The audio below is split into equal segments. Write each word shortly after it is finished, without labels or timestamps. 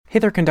Hey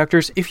there,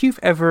 conductors. If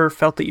you've ever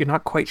felt that you're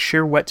not quite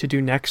sure what to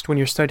do next when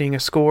you're studying a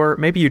score,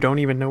 maybe you don't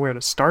even know where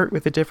to start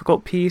with a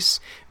difficult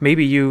piece,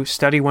 maybe you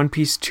study one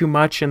piece too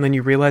much and then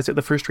you realize at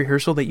the first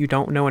rehearsal that you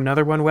don't know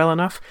another one well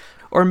enough,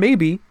 or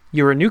maybe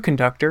you're a new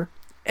conductor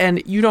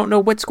and you don't know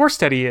what score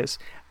study is.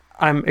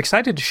 I'm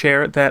excited to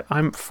share that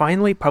I'm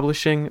finally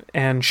publishing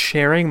and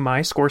sharing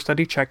my score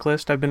study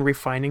checklist. I've been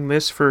refining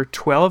this for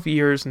 12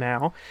 years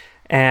now,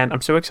 and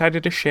I'm so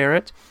excited to share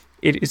it.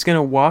 It is going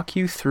to walk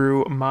you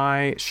through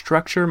my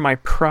structure, my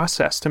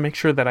process to make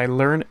sure that I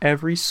learn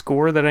every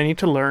score that I need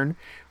to learn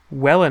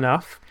well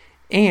enough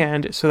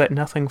and so that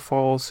nothing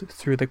falls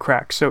through the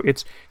cracks. So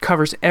it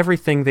covers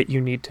everything that you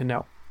need to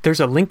know. There's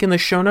a link in the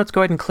show notes.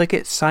 Go ahead and click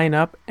it, sign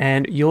up,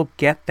 and you'll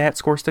get that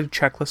score study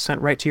checklist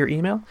sent right to your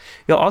email.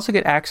 You'll also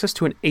get access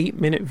to an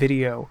 8-minute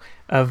video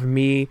of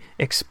me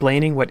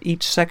explaining what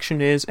each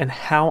section is and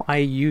how I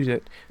use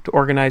it to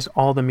organize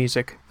all the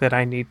music that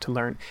I need to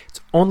learn.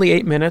 It's only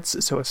 8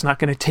 minutes, so it's not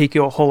going to take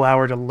you a whole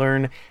hour to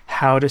learn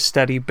how to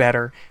study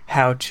better,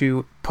 how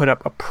to put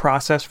up a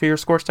process for your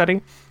score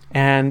study,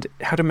 and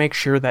how to make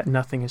sure that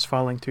nothing is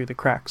falling through the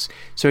cracks.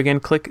 So again,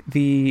 click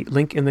the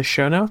link in the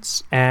show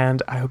notes,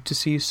 and I hope to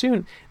see you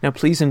soon. Now,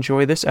 please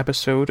enjoy this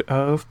episode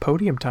of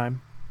Podium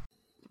Time.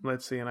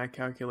 Let's see, and I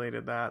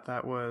calculated that.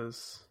 That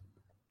was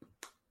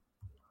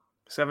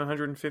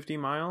 750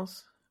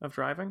 miles of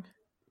driving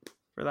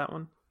for that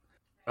one.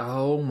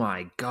 Oh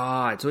my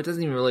God. So it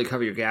doesn't even really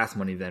cover your gas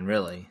money then,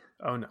 really?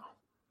 Oh, no.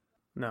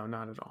 No,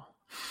 not at all.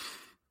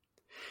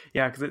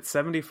 Yeah, because it's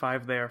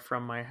 75 there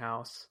from my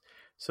house.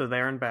 So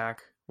there and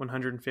back,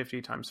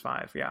 150 times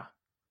 5, yeah.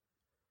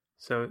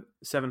 So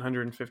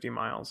 750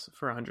 miles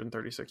for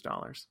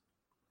 $136.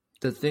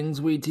 The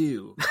things we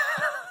do.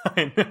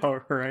 I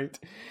know, right?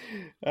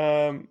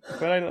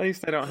 But at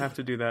least I don't have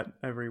to do that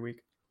every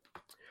week.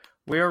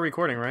 We are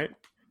recording, right?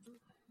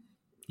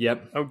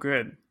 Yep. Oh,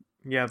 good.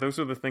 Yeah, those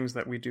are the things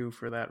that we do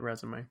for that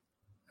resume. I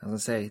was going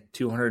to say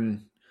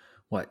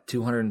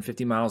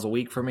 250 miles a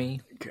week for me?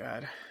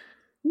 God.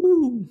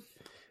 Woo!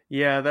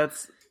 Yeah,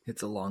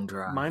 it's a long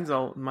drive. Mine's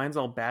all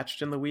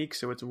batched in the week,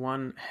 so it's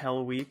one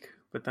hell week,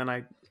 but then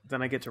I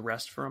get to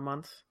rest for a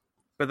month.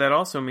 But that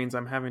also means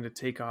I'm having to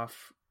take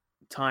off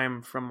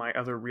time from my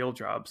other real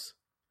jobs.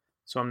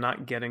 So I'm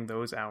not getting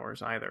those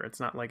hours either. It's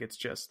not like it's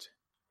just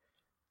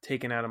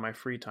taken out of my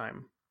free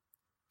time.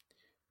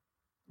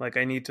 Like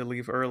I need to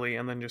leave early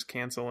and then just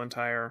cancel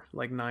entire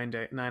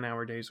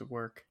 9-hour days of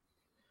work.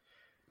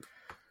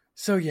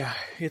 So yeah,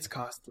 it's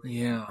costly.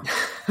 Yeah.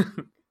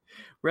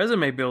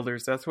 Resume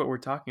builders, that's what we're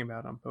talking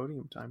about on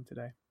Podium Time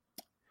today.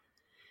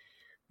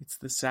 It's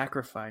the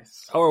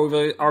sacrifice. Oh,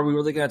 are we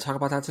really going to talk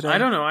about that today? I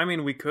don't know. I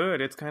mean, we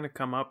could. It's kind of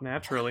come up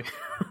naturally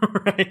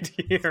right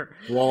here.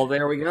 Well,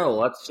 there we go.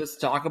 Let's just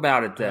talk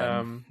about it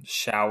then,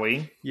 shall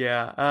we?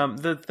 Yeah.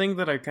 The thing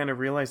that I kind of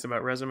realized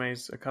about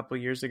resumes a couple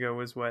of years ago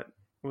was what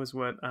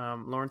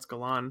Lawrence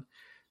Galan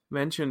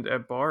mentioned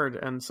at Bard,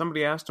 and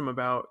somebody asked him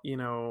about,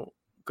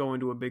 going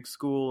to a big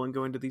school and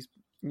going to these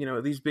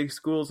big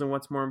schools, and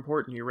what's more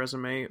important, your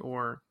resume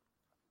or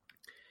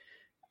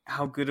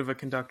how good of a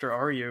conductor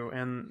are you?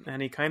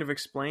 And he kind of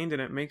explained,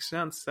 and it makes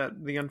sense,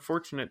 that the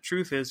unfortunate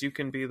truth is you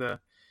could be the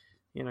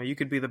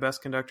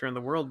best conductor in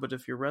the world, but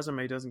if your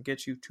resume doesn't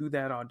get you to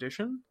that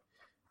audition,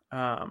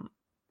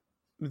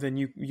 then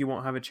you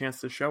won't have a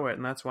chance to show it.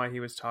 And that's why he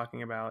was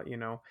talking about,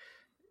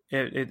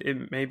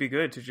 it may be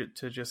good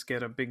to just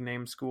get a big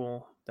name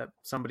school that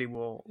somebody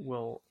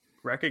will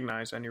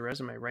recognize on your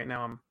resume. Right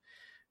now I'm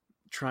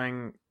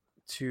trying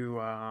to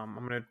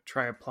I'm going to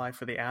try apply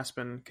for the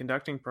Aspen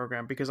conducting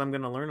program because I'm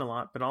going to learn a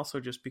lot, but also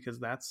just because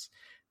that's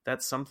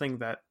something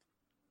that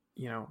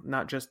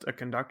not just a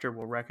conductor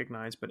will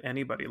recognize, but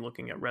anybody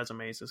looking at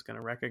resumes is going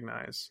to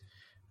recognize.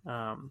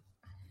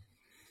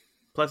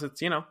 Plus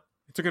it's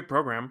it's a good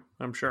program.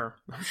 I'm sure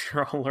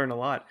I'll learn a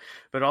lot,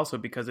 but also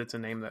because it's a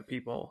name that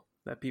people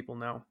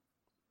know.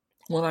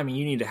 Well, I mean,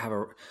 you need to have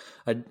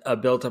a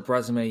built-up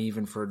resume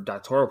even for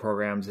doctoral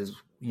programs. Is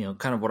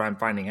kind of what I'm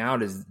finding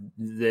out is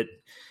that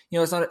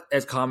it's not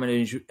as common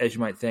as you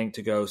might think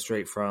to go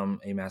straight from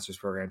a master's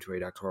program to a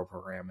doctoral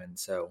program. And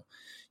so,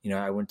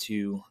 I went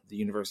to the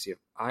University of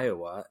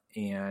Iowa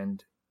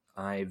and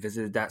I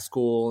visited that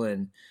school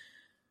and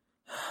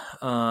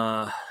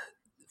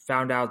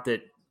found out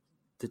that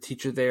the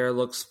teacher there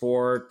looks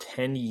for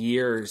 10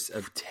 years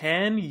of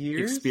 10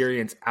 years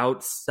experience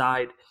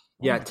outside.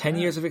 Yeah, 10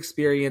 years of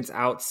experience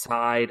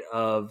outside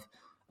of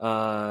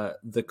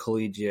the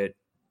collegiate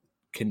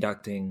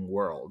conducting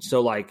world.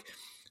 So,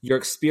 your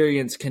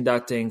experience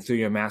conducting through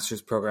your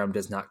master's program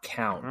does not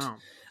count.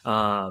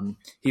 Wow.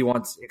 He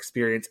wants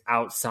experience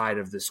outside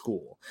of the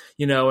school,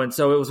 and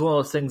so it was one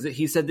of those things that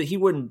he said that he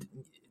wouldn't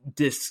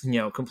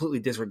completely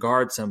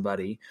disregard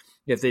somebody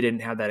if they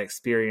didn't have that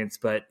experience,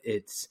 but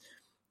it's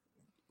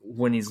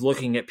when he's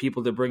looking at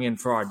people to bring in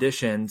for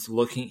auditions,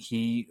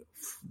 he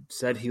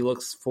said he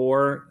looks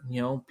for,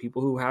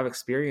 people who have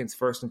experience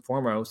first and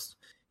foremost,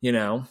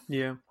 Yeah.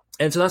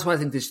 And so that's why I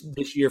think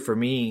this year for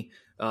me,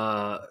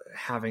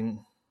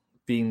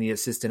 being the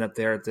assistant up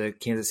there at the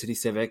Kansas City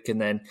Civic,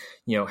 and then,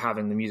 you know,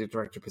 having the music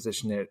director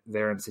position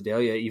there in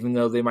Sedalia, even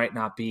though they might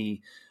not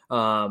be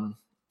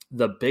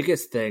the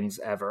biggest things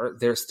ever,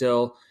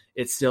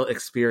 it's still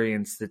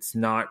experience that's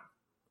not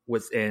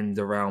within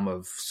the realm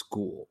of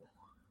school.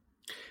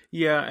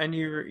 Yeah, and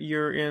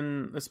you're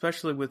in,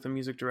 especially with the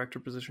music director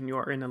position, you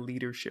are in a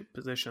leadership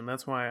position.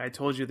 That's why I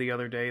told you the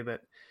other day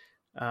that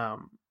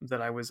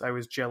that I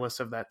was jealous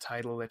of that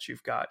title that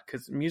you've got,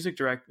 because music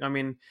direct. I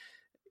mean,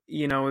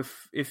 you know,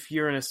 if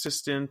you're an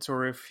assistant,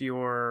 or if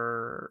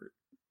you're,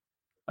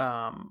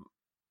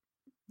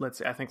 let's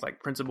say, I think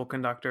like principal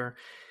conductor,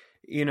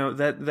 you know,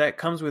 that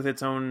comes with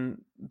its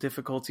own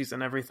difficulties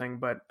and everything,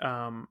 but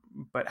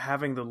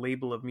having the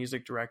label of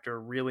music director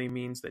really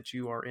means that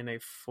you are in a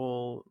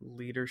full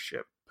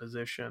leadership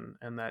position,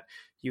 and that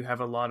you have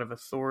a lot of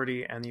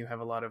authority and you have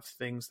a lot of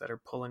things that are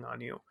pulling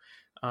on you.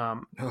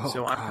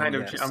 So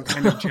I'm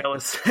kind of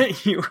jealous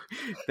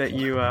that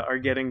you are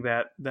getting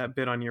that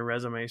bit on your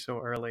resume so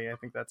early. I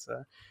think that's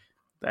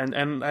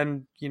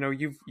and you know,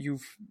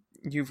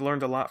 you've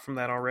learned a lot from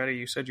that already.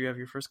 You said you have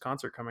your first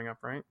concert coming up,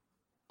 right?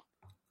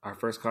 Our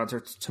first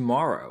concert's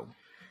tomorrow.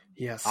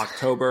 Yes.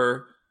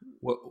 October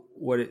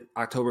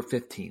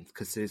 15th,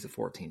 because today's the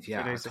 14th.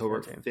 Yeah, today's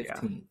October the 14th,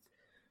 15th. Yeah.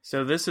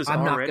 So this is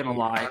already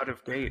out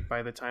of date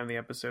by the time the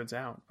episode's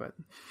out, but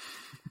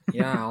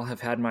yeah, I'll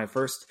have had my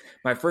first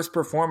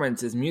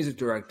performance as music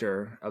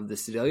director of the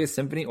Sedalia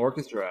Symphony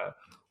Orchestra.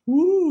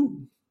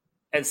 Woo!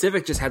 And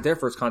Civic just had their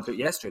first concert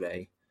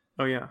yesterday.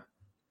 Oh yeah.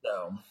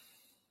 So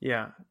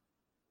yeah.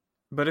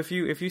 But if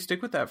you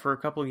stick with that for a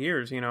couple of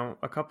years, you know,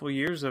 a couple of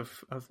years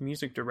of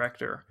music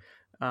director,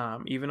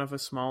 even of a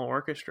small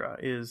orchestra,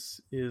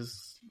 is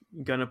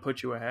gonna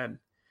put you ahead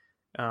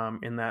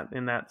in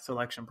that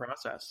selection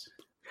process.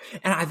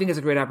 And I think it's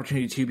a great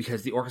opportunity too,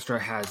 because the orchestra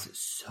has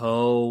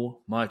so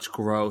much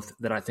growth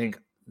that I think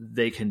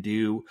they can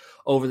do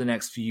over the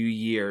next few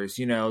years.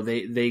 You know,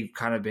 they've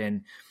kind of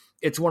been.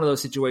 It's one of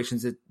those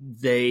situations that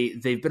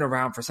they've been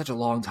around for such a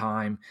long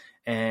time,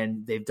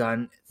 and they've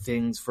done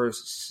things for,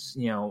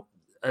 you know,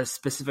 a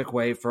specific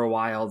way for a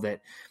while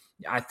that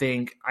I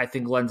think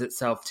lends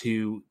itself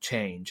to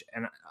change.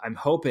 And I'm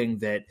hoping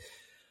that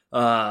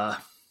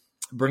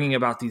bringing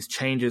about these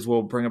changes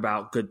will bring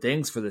about good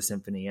things for the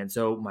symphony. And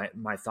so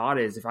my thought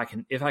is, if I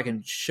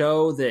can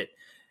show that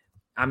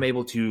I'm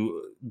able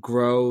to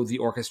grow the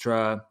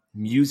orchestra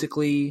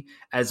musically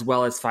as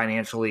well as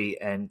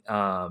financially, and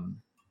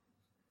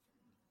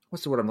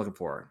what's the word I'm looking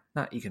for?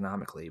 Not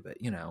economically,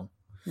 but, you know,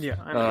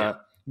 yeah.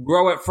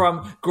 Grow it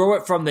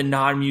from the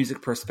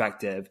non-music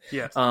perspective.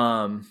 Yes.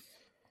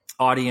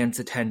 Audience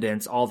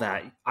attendance, all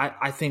that.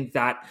 I think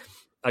that,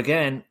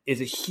 again,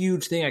 is a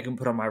huge thing I can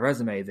put on my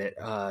resume,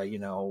 that you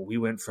know, we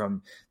went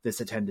from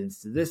this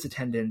attendance to this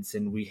attendance,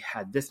 and we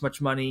had this much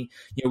money.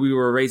 You know, we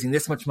were raising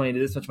this much money to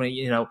this much money.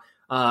 You know,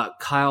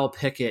 Kyle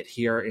Pickett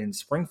here in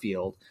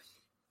Springfield,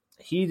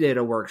 he did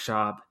a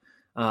workshop.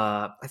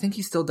 I think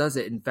he still does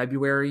it in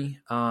February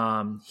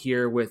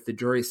here with the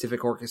Drury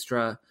Civic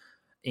Orchestra,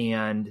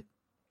 and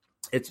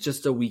it's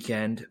just a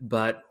weekend,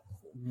 but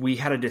we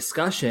had a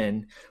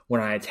discussion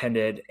when I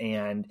attended,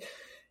 and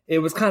it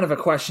was kind of a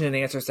question and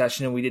answer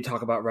session. And we did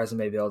talk about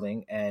resume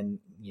building, and,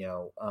 you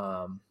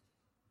know,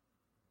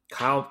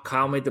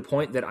 Kyle made the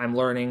point that I'm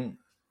learning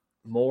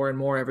more and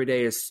more every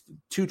day is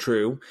too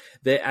true,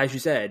 that, as you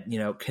said, you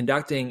know,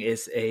 conducting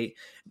is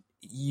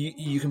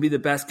you can be the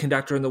best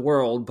conductor in the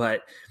world,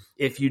 but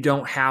if you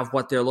don't have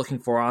what they're looking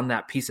for on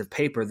that piece of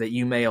paper that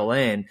you mail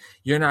in,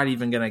 you're not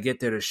even going to get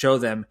there to show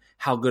them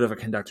how good of a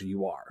conductor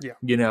you are. Yeah.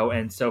 You know,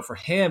 and so for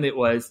him, it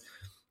was,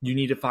 you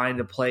need to find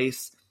a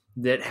place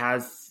that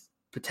has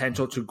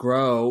potential to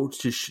grow,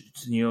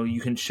 you know,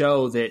 you can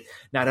show that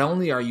not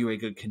only are you a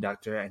good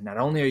conductor and not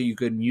only are you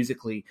good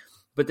musically,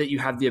 but that you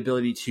have the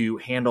ability to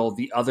handle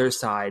the other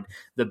side,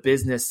 the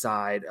business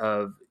side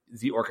of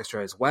the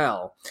orchestra as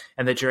well,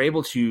 and that you're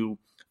able to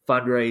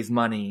fundraise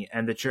money,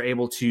 and that you're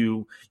able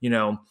to, you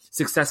know,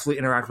 successfully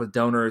interact with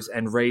donors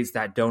and raise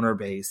that donor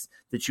base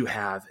that you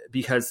have,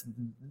 because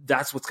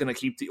that's what's going to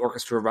keep the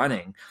orchestra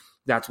running.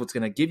 That's what's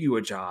going to give you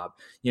a job,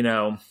 you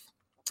know?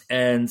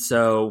 And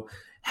so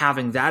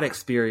having that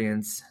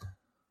experience,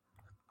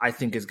 I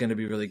think, is going to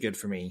be really good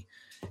for me.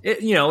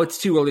 You know,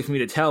 it's too early for me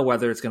to tell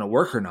whether it's going to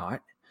work or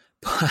not,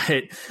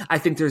 but I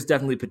think there's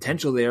definitely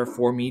potential there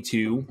for me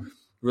to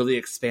really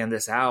expand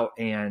this out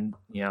and,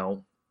 you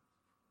know,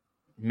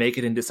 make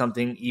it into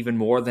something even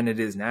more than it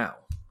is now.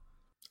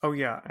 Oh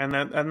yeah, and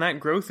that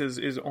growth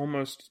is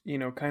almost, you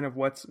know, kind of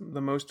what's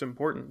the most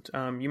important.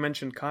 You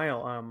mentioned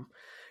Kyle.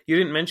 You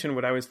didn't mention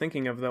what I was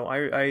thinking of, though.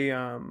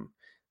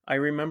 I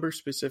remember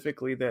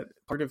specifically that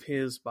part of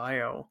his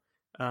bio,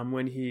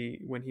 when he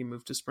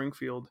moved to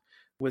Springfield,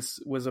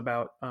 was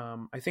about,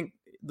 I think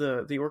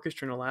the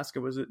orchestra in Alaska,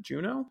 was it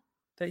Juneau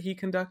that he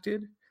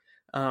conducted?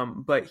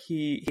 But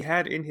he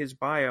had in his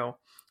bio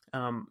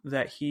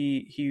that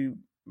he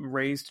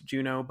raised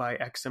Juneau by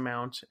X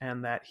amount,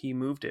 and that he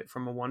moved it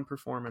from a one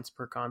performance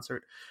per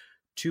concert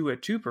to a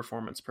 2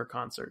 performance per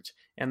concert.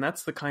 And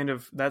that's the kind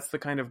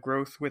of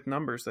growth with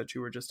numbers that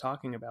you were just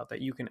talking about,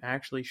 that you can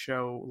actually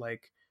show,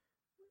 like,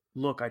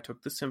 look, I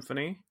took the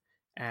symphony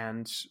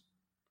and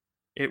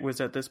it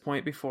was at this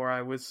point before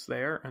I was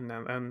there, and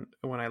then and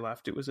when I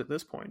left it was at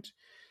this point.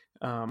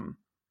 And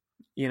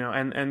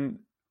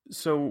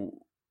so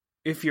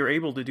if you're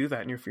able to do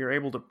that, and if you're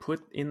able to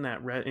put in that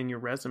in your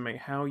resume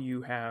how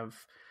you have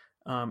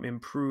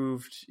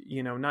improved,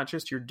 not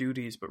just your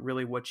duties, but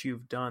really what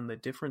you've done, the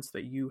difference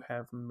that you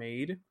have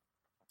made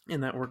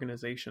in that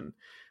organization.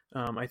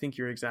 I think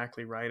you're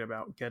exactly right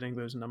about getting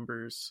those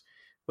numbers,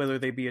 whether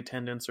they be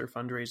attendance or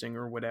fundraising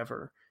or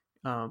whatever.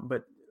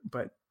 But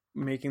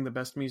making the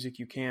best music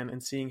you can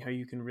and seeing how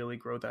you can really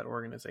grow that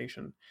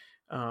organization.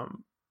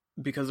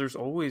 Because there's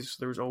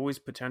always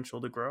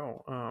potential to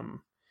grow.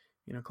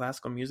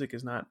 Classical music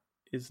is not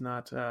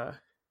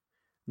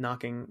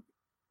knocking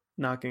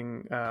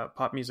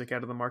pop music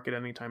out of the market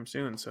anytime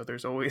soon. So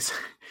there's always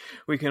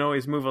we can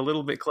always move a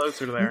little bit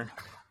closer to there.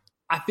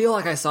 I feel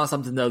like I saw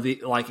something though,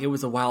 it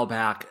was a while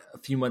back, a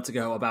few months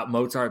ago, about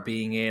Mozart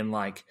being in,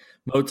 like,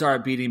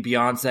 Mozart beating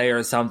Beyonce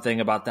or something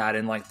about that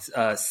in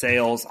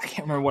sales. I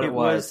can't remember what it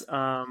was.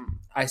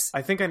 I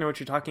think I know what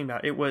you're talking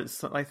about. It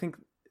was, I think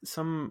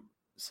some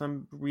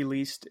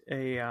released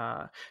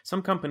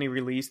some company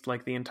released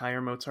like the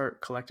entire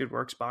Mozart collected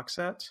works box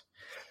set,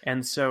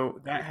 and so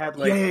that had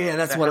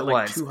that's what it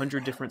was,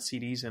 200 different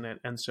CDs in it,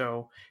 and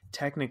so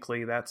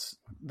technically that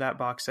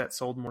box set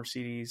sold more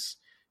CDs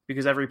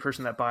because every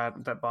person that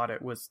bought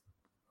it was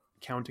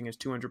counting as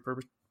 200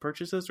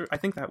 purchases, or I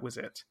think that was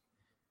it.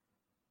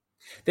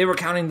 They were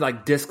counting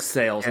like disc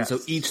sales, yes. And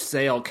so each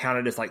sale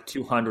counted as like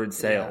 200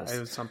 sales. Yeah, it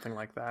was something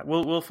like that.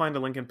 We'll find a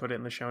link and put it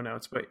in the show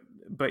notes.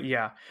 But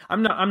yeah,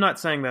 I'm not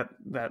saying that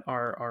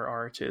our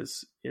art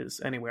is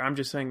anywhere. I'm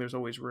just saying there's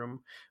always room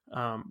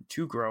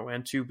to grow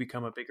and to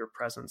become a bigger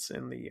presence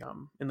in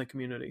the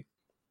community.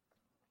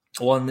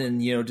 Well, and then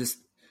just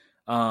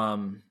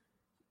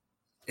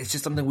it's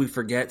just something we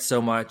forget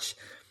so much.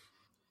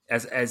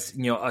 As a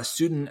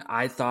student,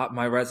 I thought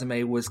my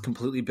resume was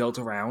completely built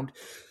around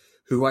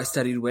who I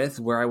studied with,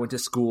 where I went to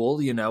school,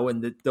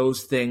 and that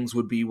those things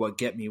would be what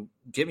get me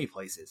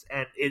places.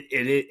 And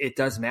it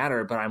does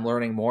matter, but I'm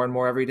learning more and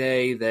more every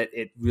day that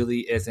it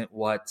really isn't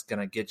what's going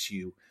to get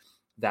you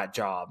that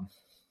job.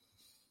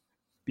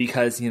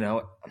 Because,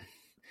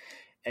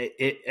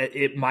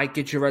 it might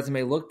get your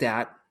resume looked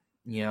at,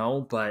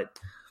 but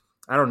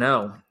I don't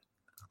know.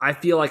 I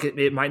feel like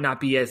it might not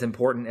be as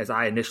important as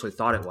I initially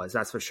thought it was.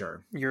 That's for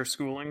sure. Your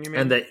schooling, you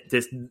mean? And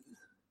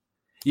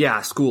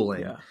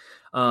schooling. Yeah.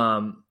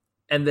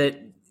 And that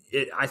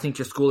I think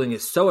your schooling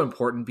is so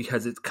important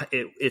because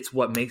it's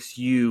what makes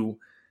you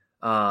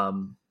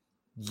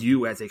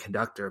you as a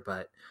conductor.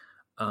 But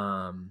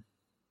I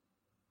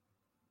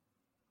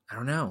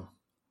don't know.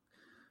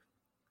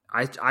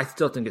 I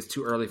still think it's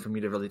too early for me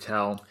to really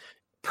tell.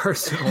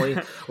 Personally,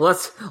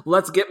 let's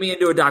get me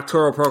into a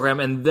doctoral program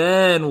and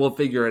then we'll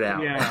figure it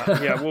out.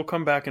 Yeah, we'll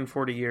come back in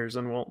 40 years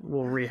and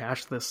we'll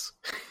rehash this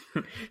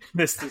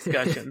this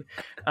discussion.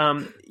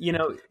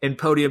 In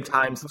Podium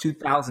Time's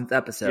 2000th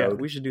episode. Yeah,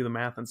 we should do the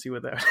math and see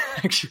what that would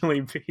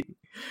actually be.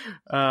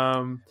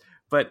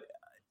 But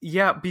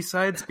yeah,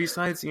 besides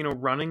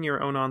running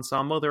your own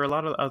ensemble, there are a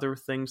lot of other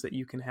things that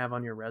you can have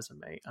on your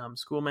resume.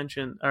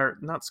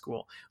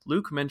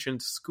 Luke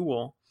mentioned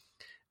school.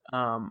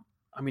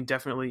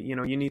 Definitely,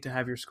 you need to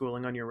have your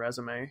schooling on your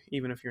resume,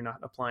 even if you're not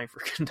applying for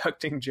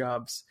conducting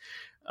jobs.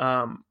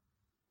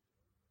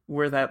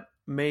 Where that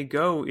may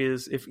go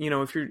is if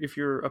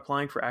you're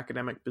applying for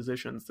academic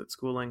positions, that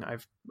schooling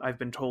I've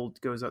been told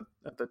goes at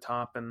the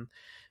top, and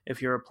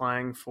if you're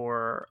applying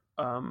for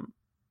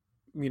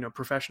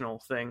professional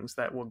things,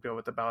 that will go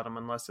at the bottom,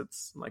 unless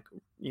it's like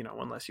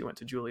unless you went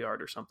to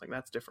Juilliard or something.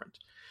 That's different.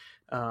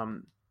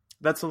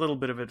 That's a little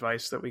bit of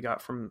advice that we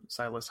got from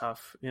Silas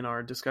Huff in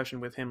our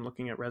discussion with him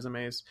looking at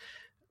resumes.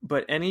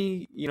 But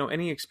any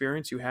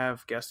experience you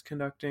have guest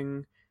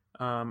conducting,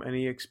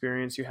 any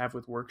experience you have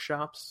with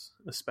workshops,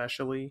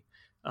 especially.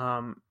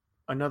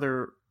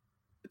 Another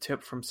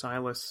tip from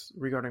Silas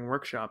regarding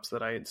workshops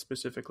that I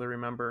specifically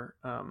remember,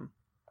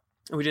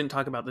 we didn't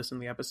talk about this in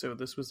the episode.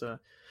 This was a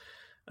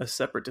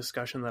separate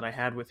discussion that I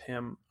had with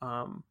him,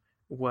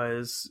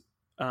 was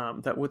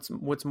that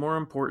what's more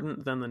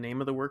important than the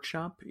name of the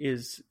workshop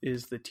is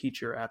the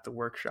teacher at the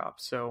workshop.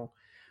 So,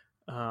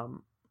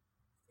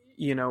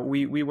 we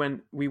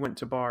went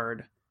to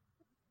Bard,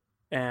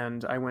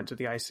 and I went to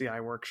the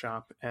ICI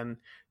workshop, and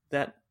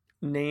that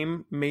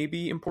name may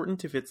be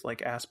important if it's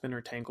like Aspen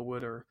or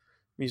Tanglewood or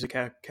Music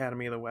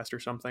Academy of the West or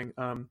something.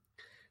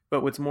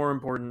 But what's more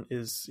important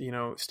is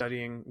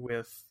studying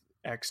with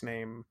X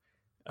name,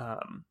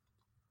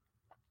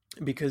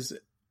 because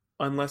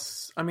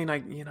unless, I'm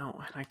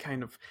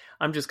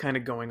just kind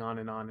of going on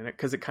in it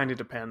because it kind of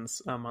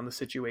depends on the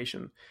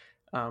situation.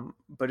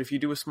 But if you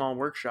do a small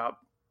workshop,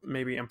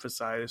 maybe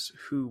emphasize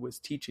who was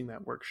teaching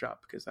that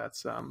workshop, because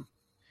that's,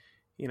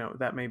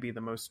 that may be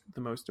the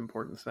most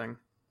important thing.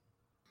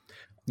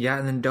 Yeah.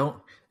 And then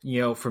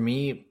for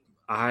me,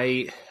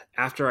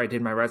 after I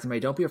did my resume,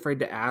 don't be afraid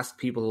to ask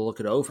people to look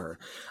it over.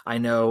 I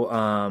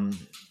know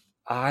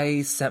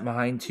I sent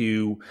mine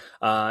to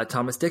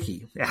Thomas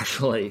Dickey,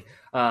 actually,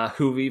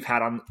 who we've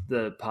had on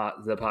the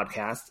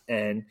podcast,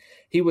 and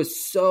he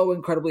was so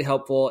incredibly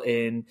helpful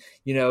in,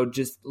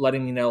 just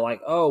letting me know,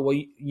 like, oh,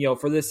 well,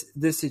 for this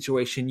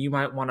situation, you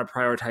might want to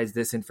prioritize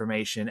this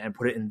information and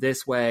put it in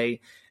this way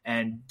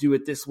and do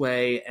it this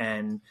way.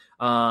 And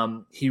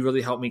he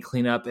really helped me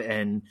clean up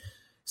and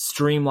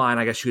streamline,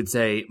 I guess you could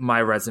say,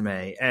 my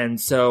resume. And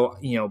so,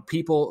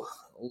 people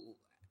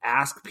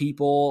ask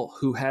people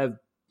who have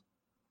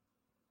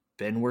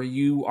been where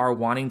you are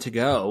wanting to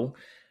go,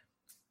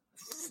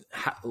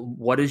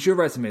 what does your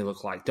resume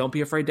look like? Don't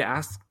be afraid to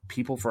ask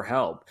people for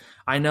help.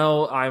 I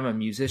know I'm a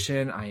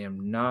musician. I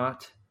am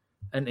not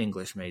an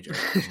English major.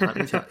 Let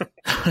me tell you.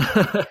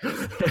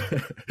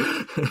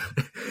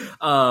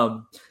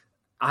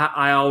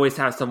 I always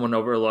have someone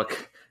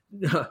overlook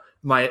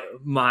my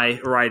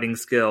writing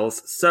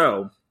skills.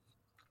 So,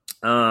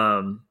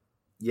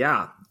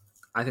 yeah,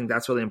 I think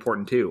that's really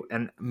important too.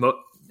 And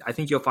I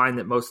think you'll find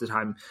that most of the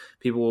time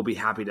people will be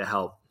happy to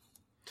help.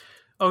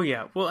 Oh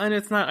yeah. Well, and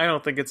I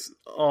don't think it's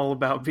all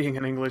about being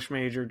an English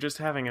major, just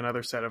having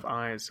another set of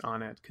eyes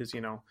on it. 'Cause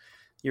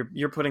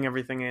you're putting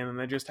everything in and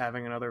then just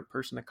having another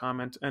person to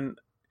comment. And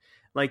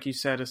like you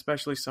said,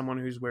 especially someone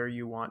who's where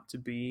you want to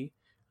be,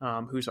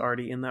 who's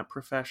already in that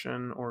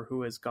profession or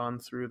who has gone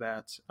through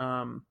that.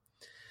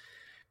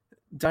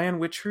 Diane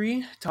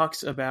Witchery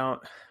talks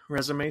about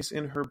resumes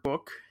in her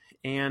book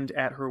and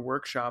at her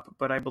workshop,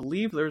 but I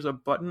believe there's a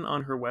button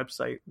on her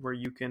website where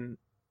you can,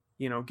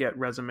 get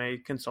resume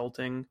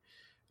consulting.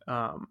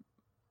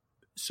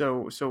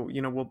 So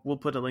we'll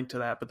put a link to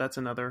that, but that's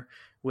another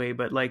way.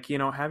 But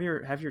have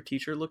your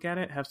teacher look at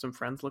it, have some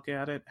friends look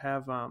at it,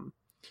 have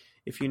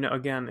if you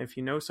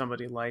know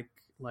somebody like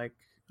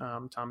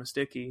Thomas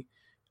Dickey,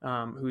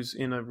 who's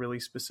in a really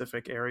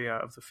specific area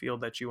of the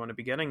field that you want to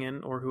be getting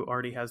in, or who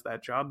already has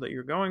that job that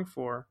you're going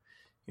for,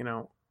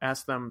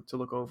 ask them to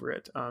look over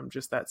it.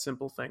 Just that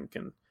simple thing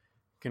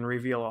can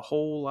reveal a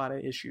whole lot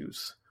of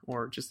issues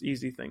or just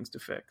easy things to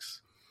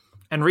fix.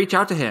 And reach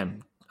out to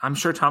him. I'm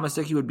sure Thomas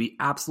Dickey would be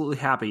absolutely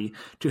happy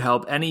to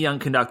help any young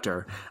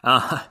conductor.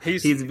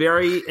 He's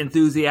very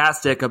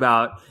enthusiastic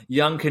about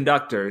young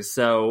conductors,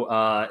 so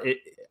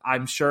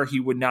I'm sure he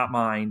would not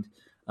mind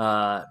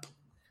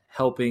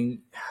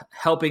helping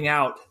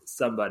out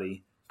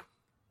somebody.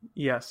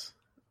 Yes.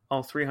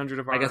 All 300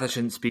 of our... I guess I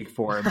shouldn't speak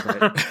for him,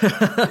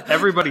 but...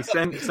 Everybody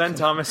send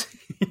Thomas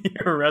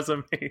your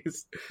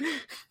resumes.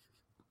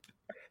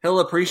 He'll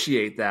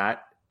appreciate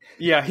that.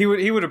 Yeah, he would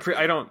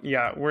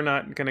we're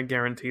not going to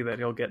guarantee that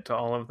he'll get to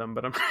all of them,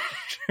 but I'm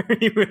sure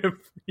he would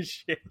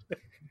appreciate it.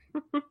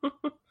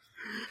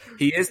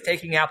 He is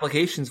taking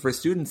applications for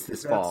students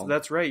this fall.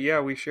 That's right.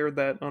 Yeah, we shared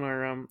that on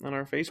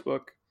our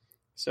Facebook.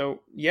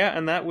 So yeah,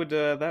 and that would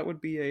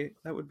be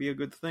a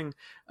good thing.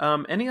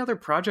 Any other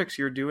projects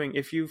you're doing?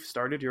 If you've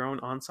started your own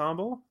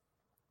ensemble,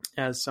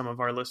 as some of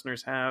our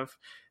listeners have,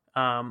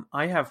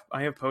 I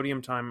have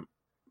Podium Time,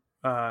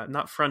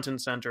 not front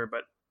and center,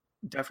 but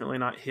definitely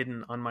not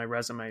hidden on my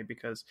resume,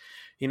 because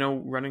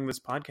running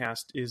this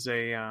podcast is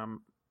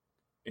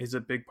a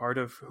big part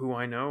of who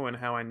I know and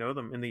how I know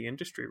them in the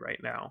industry right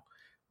now.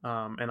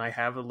 And I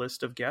have a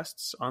list of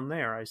guests on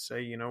there. I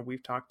say,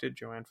 we've talked to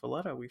Joanne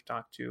Falletta, we've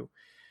talked to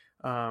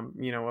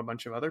a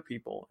bunch of other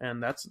people,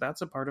 and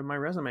that's a part of my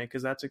resume,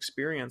 because that's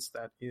experience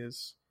that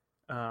is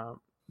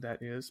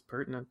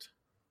pertinent.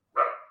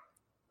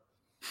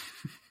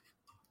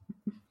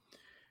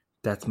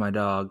 That's my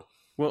dog.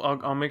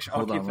 Well, I'll make sure.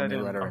 I'll keep that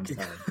in. Let her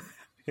inside.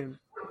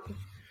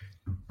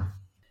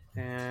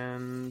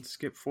 And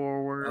skip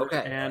forward.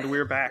 Okay. And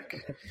we're back.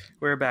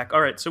 We're back.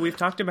 All right. So we've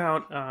talked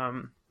about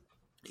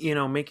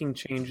making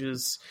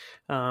changes.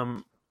 As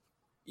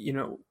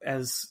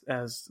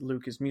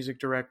Luke is music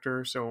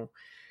director, so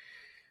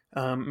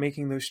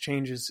making those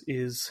changes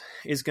is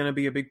going to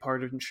be a big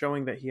part of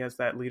showing that he has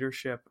that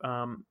leadership.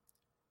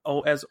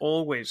 As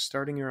always,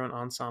 starting your own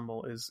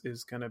ensemble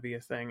is going to be a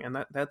thing,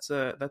 and that's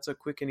a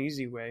quick and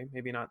easy way.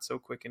 Maybe not so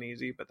quick and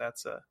easy, but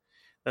that's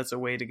a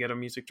way to get a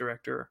music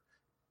director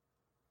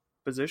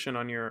position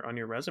on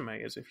your resume,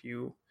 is if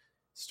you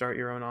start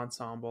your own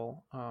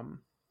ensemble.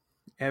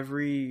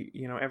 Every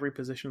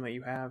position that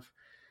you have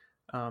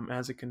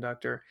as a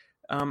conductor.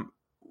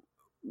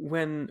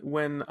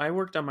 When I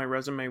worked on my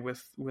resume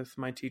with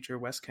my teacher,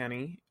 Wes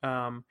Kenny,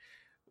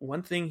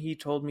 one thing he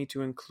told me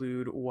to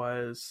include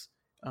was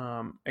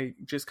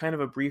just kind of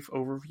a brief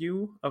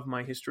overview of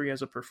my history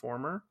as a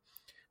performer.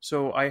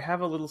 So I have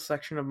a little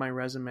section of my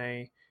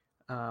resume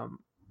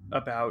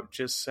about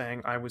just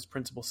saying I was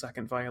principal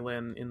second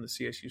violin in the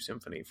CSU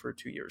Symphony for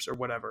 2 years or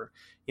whatever,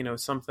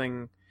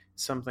 something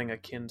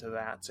akin to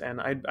that.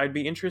 And I'd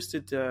be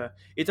interested to,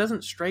 it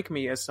doesn't strike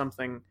me as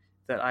something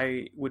that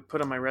I would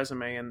put on my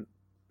resume,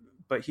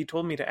 but he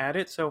told me to add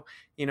it. So,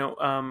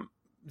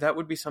 that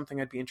would be something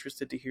I'd be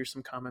interested to hear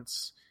some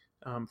comments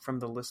from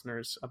the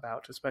listeners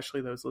about,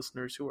 especially those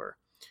listeners who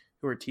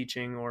are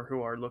teaching or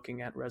who are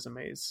looking at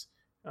resumes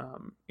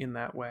in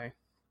that way.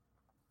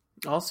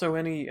 Also,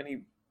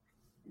 any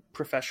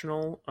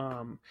professional,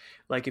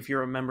 like if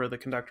you're a member of the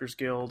Conductors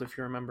Guild, if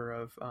you're a member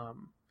of,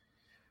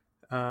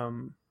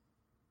 um,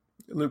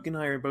 Luke and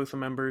I are both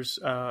members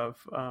of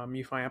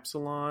Mu Phi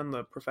Epsilon,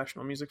 the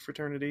professional music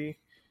fraternity,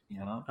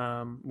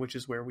 Yeah. which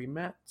is where we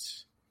met.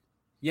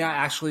 Yeah,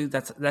 actually,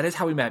 that is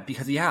how we met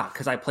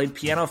because I played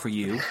piano for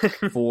you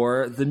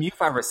for the Mu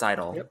Phi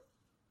recital. Yep.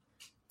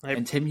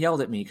 And Tim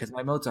yelled at me because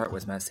my Mozart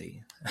was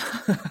messy.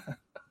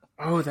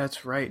 Oh,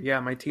 that's right. Yeah,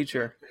 my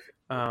teacher.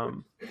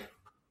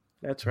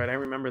 That's right. I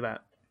remember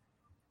that.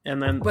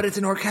 And then, but it's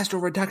an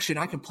orchestral reduction.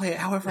 I can play it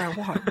however I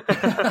want.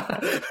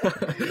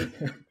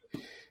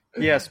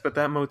 Yes, but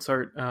that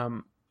Mozart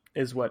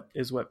is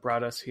what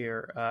brought us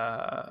here.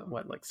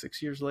 Like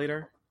 6 years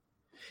later?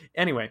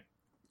 Anyway,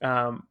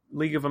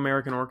 League of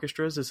American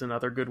Orchestras is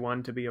another good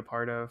one to be a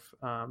part of.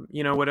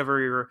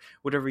 Whatever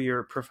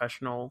your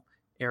professional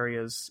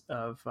areas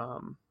of what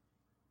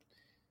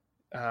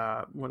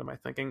am I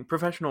thinking?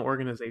 Professional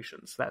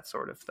organizations, that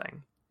sort of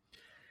thing.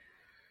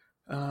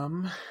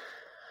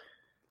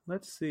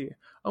 Let's see.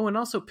 Oh, and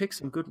also pick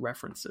some good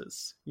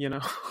references.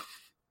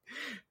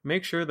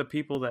 Make sure the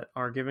people that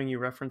are giving you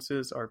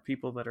references are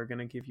people that are going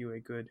to give you a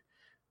good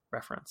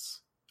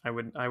reference. I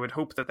would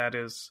hope that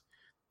is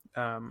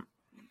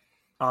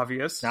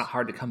obvious. Not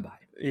hard to come by.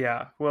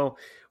 Yeah. Well,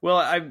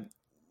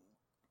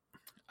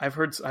 I've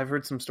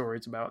heard some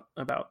stories about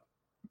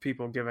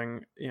people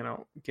getting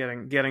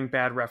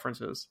bad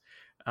references.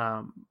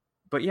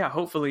 But yeah,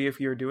 hopefully if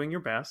you're doing your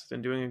best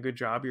and doing a good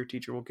job, your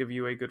teacher will give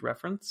you a good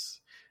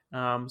reference.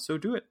 So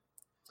do it.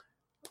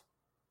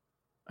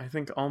 I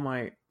think all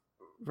my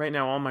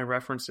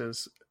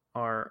references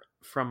are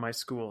from my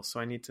school. So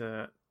I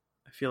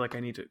feel like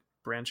I need to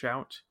branch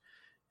out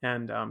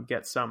and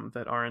get some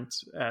that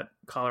aren't at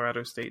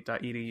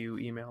coloradostate.edu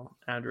email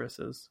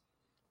addresses.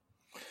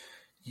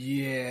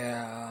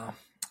 Yeah,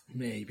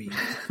 maybe.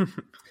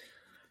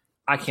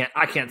 I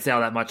can't say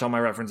all that much. All my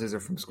references are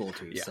from school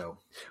too. Yeah. So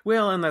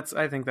well, and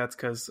I think that's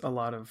because a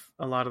lot of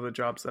the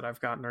jobs that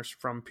I've gotten are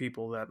from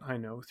people that I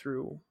know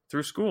through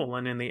school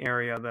and in the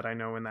area that I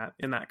know in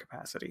that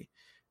capacity.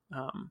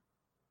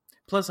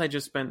 Plus, I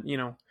just spent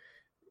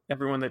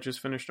everyone that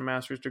just finished a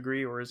master's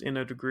degree or is in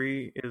a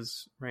degree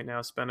is right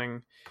now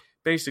spending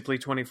basically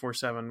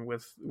 24/7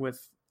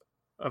 with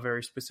a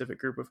very specific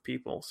group of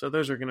people. So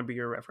those are going to be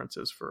your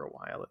references for a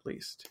while at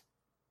least.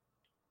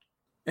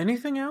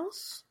 Anything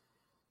else?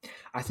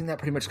 I think that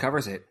pretty much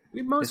covers it.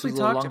 We mostly this was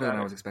a little talked longer about than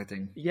it. I was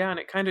expecting. Yeah, and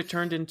it kind of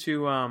turned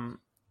into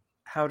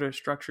how to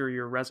structure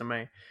your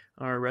resume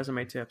or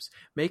resume tips.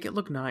 Make it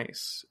look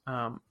nice.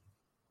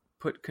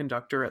 Put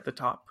conductor at the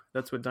top.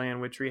 That's what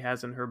Diane Witry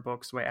has in her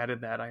book, so I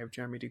added that. I have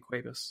Jeremy D.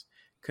 Cuevas,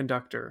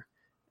 conductor,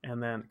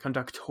 and then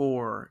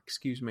conductor,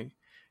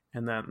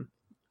 and then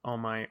all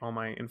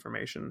my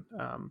information.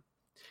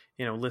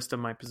 List of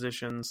my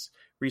positions,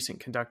 recent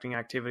conducting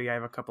activity. I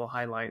have a couple of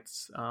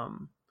highlights.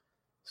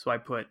 So I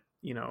put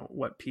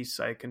what piece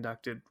I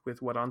conducted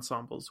with what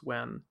ensembles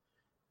when,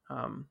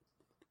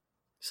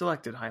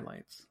 selected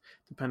highlights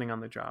depending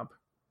on the job,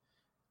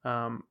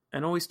 and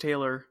always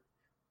tailor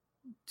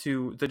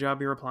to the job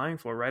you're applying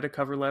for. Write a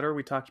cover letter.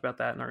 We talked about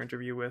that in our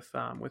interview with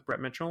Brett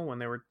Mitchell when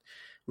they were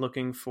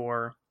looking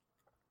for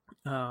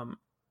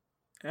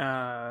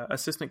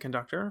assistant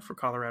conductor for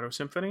Colorado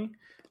Symphony.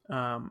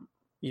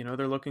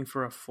 They're looking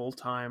for a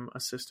full-time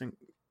assistant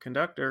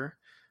conductor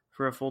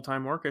for a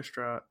full-time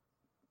orchestra,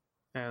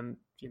 and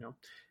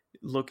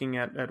looking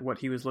at what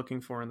he was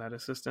looking for in that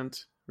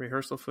assistant,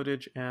 rehearsal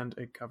footage and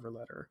a cover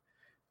letter.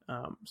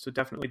 So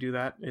definitely do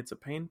that. It's a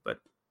pain,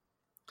 but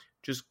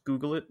just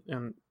Google it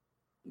and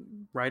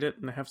write it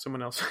and have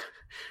someone else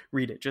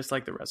read it, just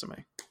like the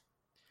resume.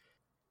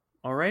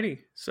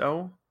 Alrighty,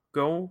 so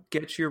go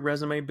get your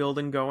resume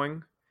building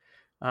going.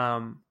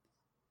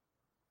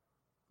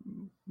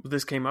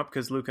 This came up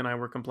because Luke and I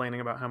were complaining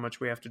about how much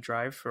we have to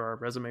drive for our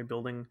resume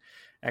building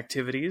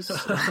activities.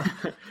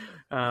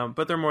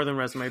 But they're more than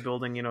resume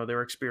building.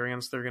 Their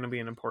experience. They're going to be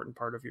an important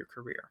part of your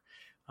career.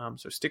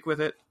 So stick with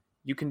it.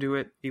 You can do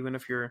it, even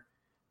if you're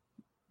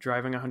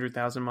driving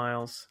 100,000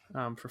 miles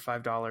for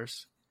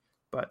 $5.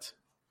 But,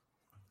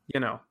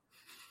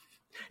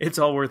 it's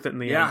all worth it in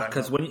the end. Yeah,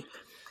 because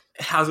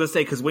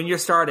when you're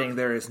starting,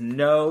 there is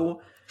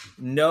no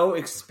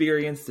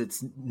experience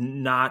that's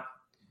not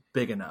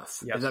big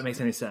enough. Yes. If that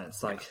makes any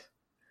sense. Like,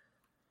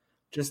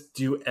 just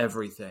do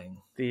everything.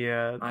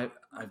 I've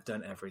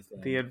done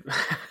everything.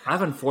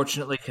 I've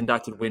unfortunately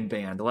conducted wind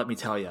band. Let me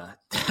tell you,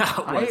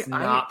 that was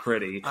not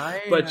pretty.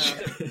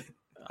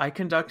 I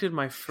conducted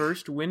my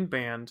first wind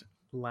band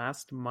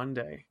last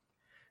Monday.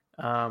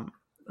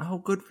 Oh,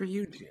 good for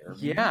you, Jeremy.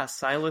 Yeah,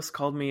 Silas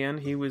called me in.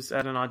 He was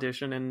at an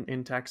audition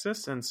in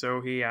Texas, and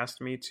so he asked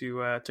me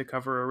to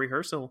cover a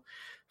rehearsal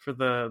for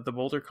the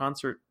Boulder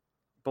Concert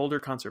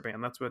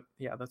Band. That's what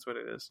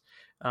it is.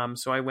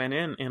 So I went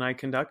in and I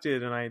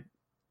conducted and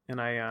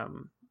I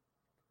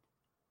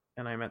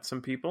met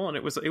some people, and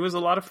it was a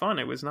lot of fun.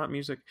 It was not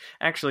music.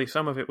 Actually,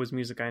 some of it was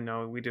music I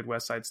know. We did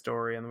West Side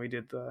Story, and we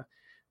did the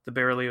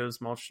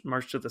Berlioz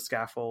March to the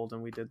Scaffold,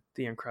 and we did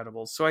The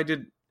Incredibles. So I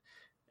did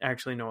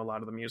actually know a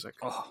lot of the music.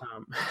 Oh.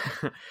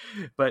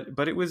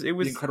 But it was The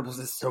Incredibles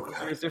is so good.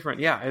 It was different.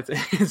 Yeah,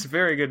 it's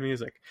very good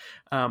music.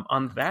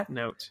 On that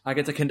note, I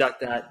get to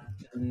conduct that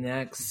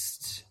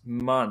next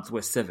month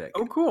with Civic.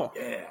 oh, cool.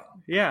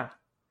 Yeah.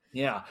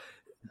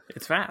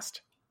 It's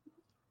fast.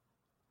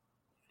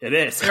 It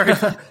is.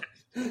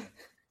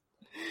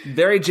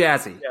 Very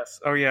jazzy. Yes.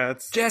 Oh, yeah.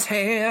 It's Jazz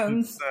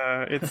hands.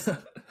 It's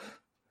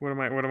what am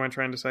I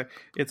trying to say?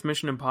 It's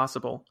Mission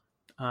Impossible,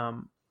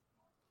 but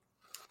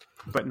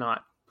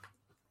not.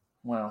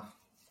 Well,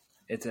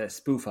 it's a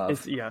spoof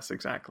of. Yes,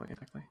 exactly.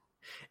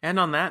 And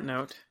on that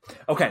note,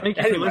 Okay. thank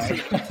you for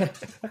listening.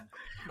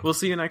 We'll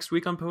see you next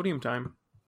week on Podium Time.